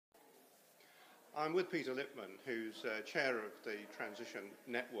I'm with Peter Lipman, who's chair of the Transition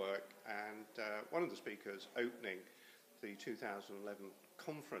Network and one of the speakers opening the 2011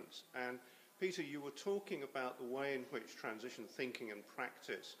 conference. And Peter, you were talking about the way in which transition thinking and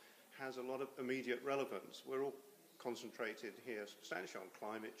practice has a lot of immediate relevance. We're all concentrated here substantially on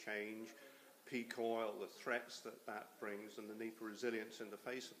climate change, peak oil, the threats that brings, and the need for resilience in the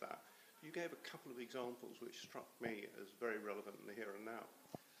face of that. You gave a couple of examples which struck me as very relevant in the here and now.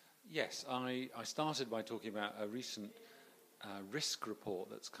 Yes, I started by talking about a recent risk report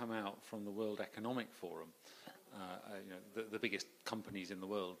that's come out from the World Economic Forum, the biggest companies in the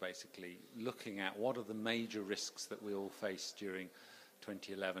world basically, looking at what are the major risks that we all face during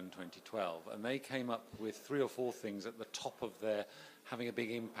 2011, 2012. And they came up with 3 or 4 things at the top of their having a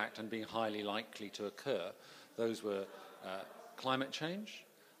big impact and being highly likely to occur. Those were climate change,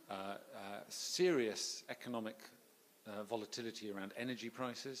 serious economic volatility around energy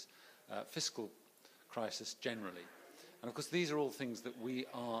prices, fiscal crisis generally. And of course these are all things that we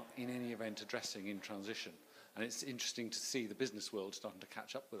are in any event addressing in transition, and it's interesting to see the business world starting to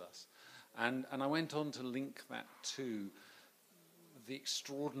catch up with us. And I went on to link that to the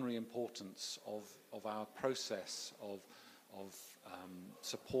extraordinary importance of our process of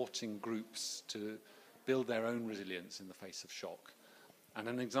supporting groups to build their own resilience in the face of shock. And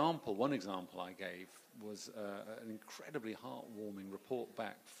one example I gave was an incredibly heartwarming report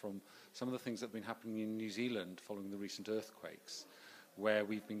back from some of the things that have been happening in New Zealand following the recent earthquakes, where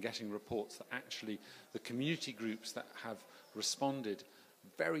we've been getting reports that actually the community groups that have responded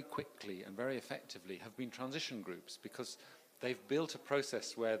very quickly and very effectively have been transition groups, because they've built a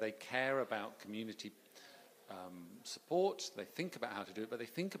process where they care about community support, they think about how to do it, but they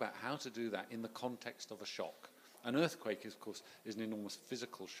think about how to do that in the context of a shock. An earthquake, of course, is an enormous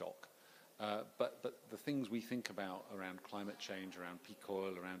physical shock, but the things we think about around climate change, around peak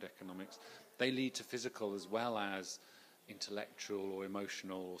oil, around economics, they lead to physical as well as intellectual or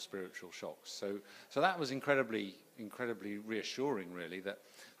emotional or spiritual shocks. So that was incredibly reassuring, really, that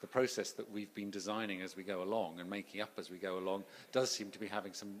the process that we've been designing as we go along and making up as we go along does seem to be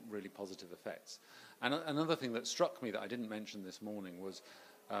having some really positive effects. And another thing that struck me that I didn't mention this morning was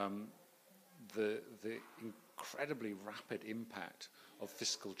the incredibly rapid impact of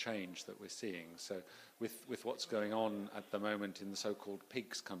fiscal change that we're seeing. So with what's going on at the moment in the so-called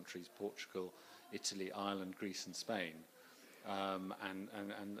PIGS countries, Portugal, Italy, Ireland, Greece and Spain,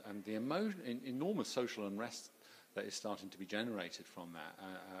 and the enormous social unrest that is starting to be generated from that,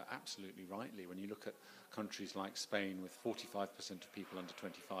 absolutely rightly, when you look at countries like Spain with 45% of people under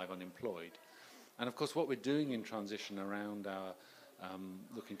 25 unemployed. And of course what we're doing in transition around our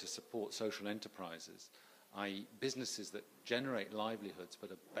looking to support social enterprises, i.e. businesses that generate livelihoods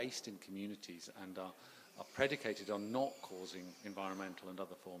but are based in communities and are predicated on not causing environmental and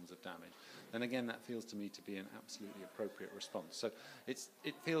other forms of damage, then again that feels to me to be an absolutely appropriate response. So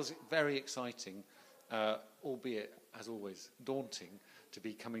it feels very exciting, albeit, as always, daunting, to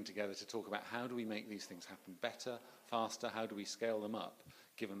be coming together to talk about how do we make these things happen better, faster, how do we scale them up,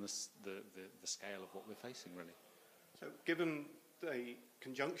 given the scale of what we're facing, really. So given the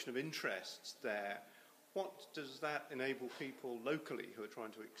conjunction of interests there, what does that enable people locally who are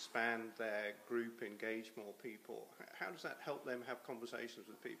trying to expand their group, engage more people? How does that help them have conversations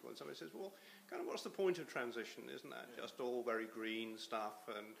with people? And somebody says, well, kind of what's the point of transition? Isn't that just all very green stuff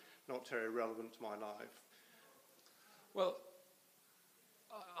and not very relevant to my life? Well,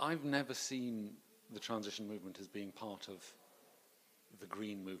 I've never seen the transition movement as being part of the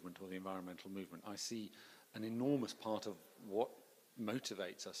green movement or the environmental movement. I see an enormous part of what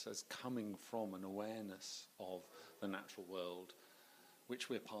motivates us as coming from an awareness of the natural world, which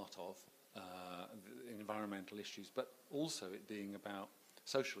we're part of, the environmental issues, but also it being about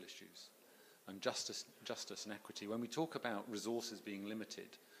social issues and justice and equity. When we talk about resources being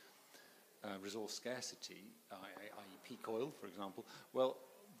limited, resource scarcity, i.e. peak oil, for example, well,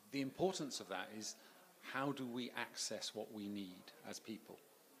 the importance of that is how do we access what we need as people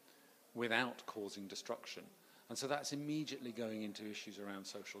without causing destruction? And so that's immediately going into issues around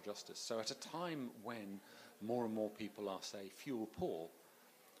social justice. So at a time when more and more people are, say, fuel poor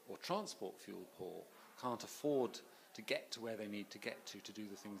or transport fuel poor, can't afford to get to where they need to get to do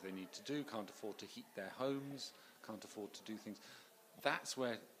the things they need to do, can't afford to heat their homes, can't afford to do things, that's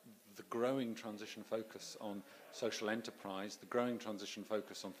where the growing transition focus on social enterprise, the growing transition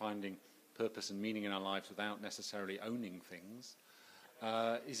focus on finding purpose and meaning in our lives without necessarily owning things,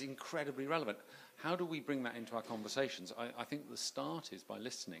 is incredibly relevant. How do we bring that into our conversations? I think the start is by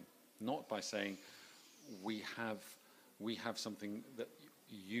listening, not by saying we have something that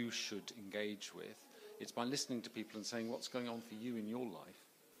you should engage with. It's by listening to people and saying what's going on for you in your life.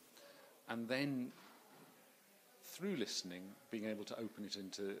 and then through listening, being able to open it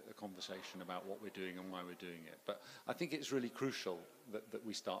into a conversation about what we're doing and why we're doing it. But I think it's really crucial that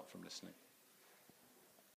we start from listening.